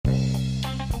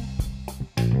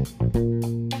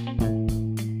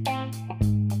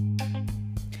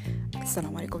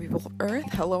Assalamualaikum people of Earth.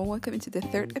 Hello and welcome to the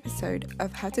third episode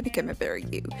of How to Become a Better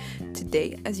You.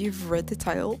 Today, as you've read the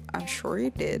title, I'm sure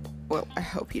you did. Well, I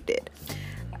hope you did.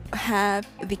 Have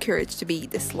the courage to be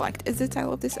disliked is the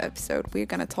title of this episode. We're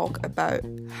going to talk about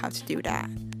how to do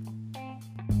that.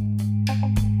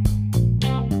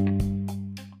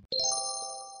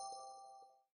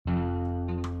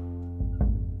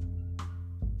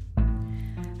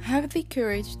 Have the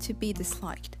courage to be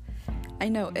disliked. I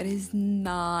know it is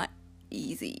not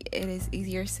easy. It is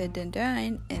easier said than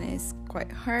done, and it's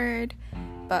quite hard.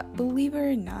 But believe it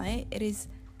or not,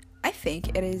 I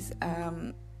think it is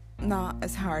not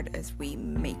as hard as we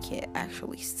make it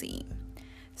actually seem.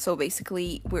 So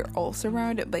basically, we're all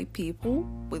surrounded by people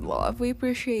we love, we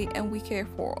appreciate, and we care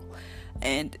for,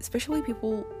 and especially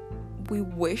people we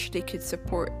wish they could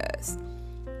support us.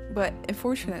 But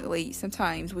unfortunately,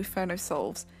 sometimes we find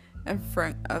ourselves in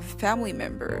front of family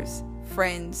members,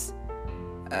 friends,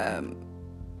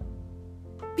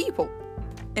 people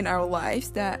in our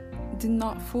lives that do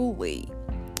not fully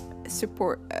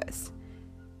support us.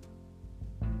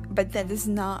 But that does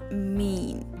not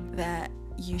mean that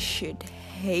you should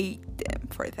hate them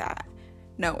for that.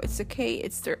 No, it's okay.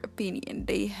 It's their opinion.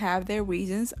 They have their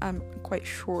reasons. I'm quite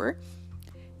sure.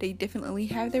 They definitely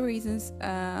have their reasons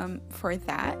for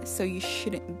that. So you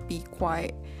shouldn't be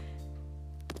quite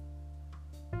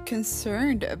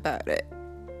concerned about it.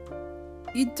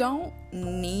 You don't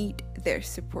need their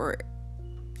support.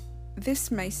 This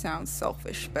may sound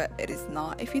selfish, but it is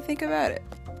not if you think about it.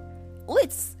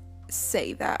 Let's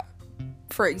say that,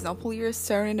 for example, you're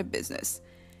starting a business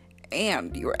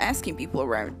and you're asking people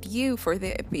around you for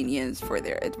their opinions, for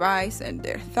their advice, and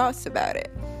their thoughts about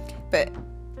it. But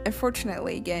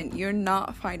unfortunately, again, you're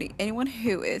not finding anyone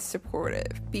who is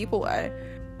supportive. They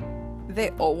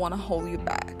all want to hold you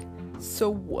back. So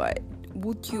what?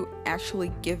 Would you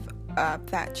actually give up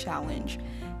that challenge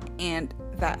and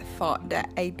that thought,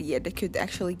 that idea that could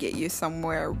actually get you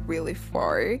somewhere really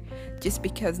far just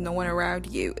because no one around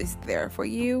you is there for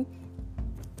you?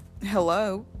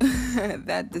 Hello?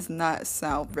 That does not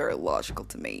sound very logical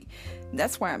to me.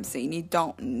 That's why I'm saying you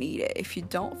don't need it. If you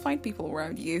don't find people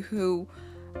around you who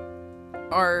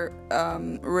are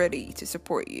ready to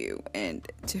support you and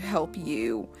to help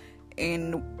you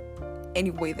in any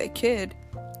way they could,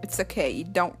 it's okay. You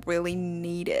don't really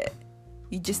need it.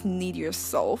 You just need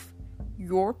yourself,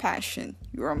 your passion,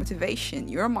 your motivation,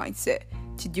 your mindset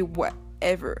to do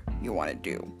whatever you want to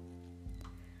do.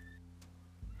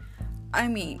 I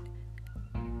mean,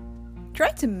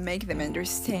 try to make them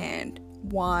understand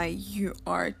why you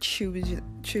are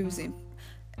choosing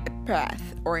a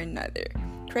path or another.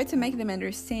 Try to make them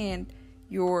understand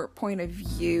your point of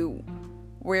view,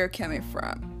 where you're coming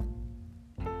from.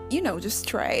 Just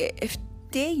try it. If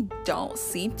they don't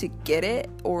seem to get it,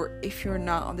 or if you're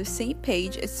not on the same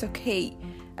page, it's okay.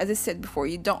 As I said before,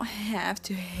 you don't have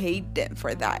to hate them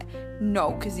for that.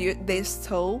 No, because they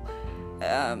still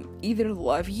either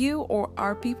love you or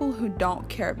are people who don't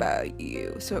care about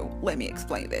you. So let me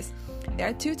explain this. There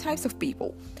are two types of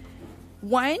people.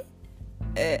 One,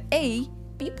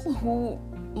 people who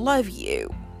love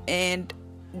you and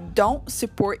don't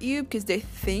support you because they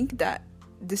think that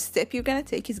the step you're gonna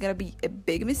take is gonna be a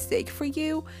big mistake for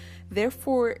you.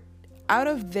 Therefore, out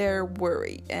of their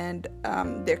worry and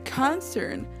their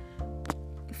concern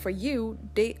for you,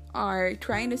 they are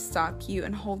trying to stop you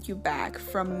and hold you back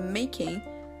from making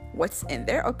what's in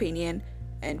their opinion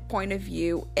and point of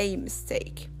view a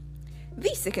mistake.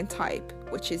 The second type,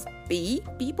 which is B,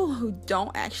 people who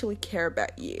don't actually care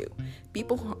about you,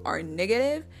 people who are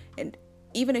negative, and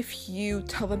even if you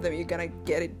tell them that you're gonna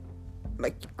get it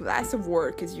like a glass of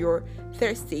water because you're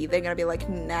thirsty, they're gonna be like,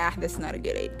 nah, that's not a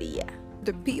good idea.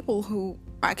 The people who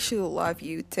actually love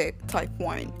you, type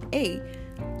 1A,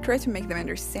 try to make them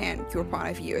understand your point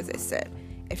of view. As I said,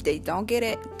 if they don't get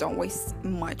it, don't waste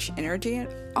much energy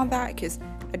on that, because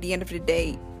at the end of the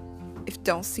day, if they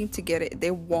don't seem to get it,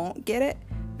 they won't get it.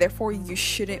 Therefore, you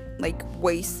shouldn't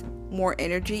waste more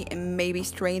energy and maybe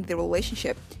strain the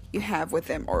relationship you have with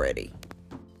them already.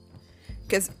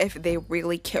 Because if they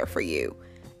really care for you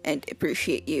and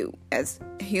appreciate you as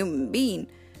a human being,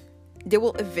 they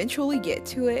will eventually get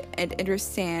to it and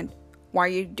understand why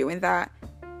you're doing that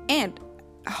and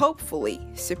hopefully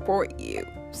support you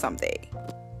someday.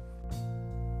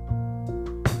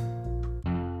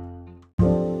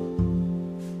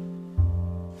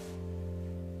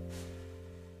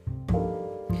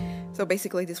 So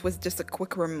basically, this was just a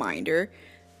quick reminder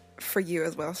for you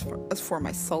as well as for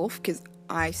myself, because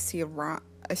I see a lot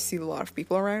of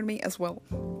people around me, as well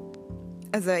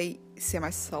as I see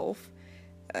myself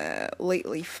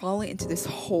lately falling into this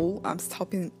hole. I'm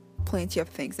stopping plenty of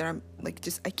things that I'm like,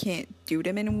 just I can't do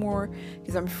them anymore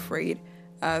because I'm afraid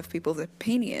of people's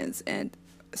opinions and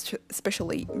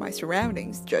especially my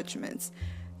surroundings judgments.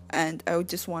 And I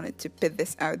just wanted to put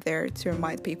this out there to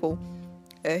remind people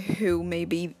who may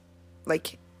be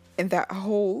like in that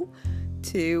hole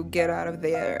to get out of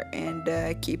there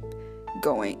and keep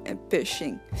going and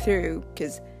pushing through,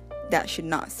 because that should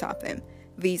not stop them.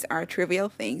 These are trivial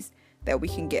things that we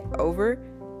can get over,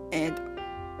 and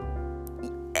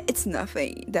it's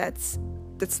nothing that's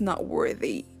not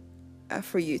worthy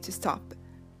for you to stop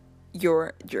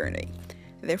your journey.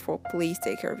 Therefore, please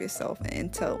take care of yourself, and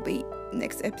until the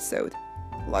next episode,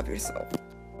 love yourself.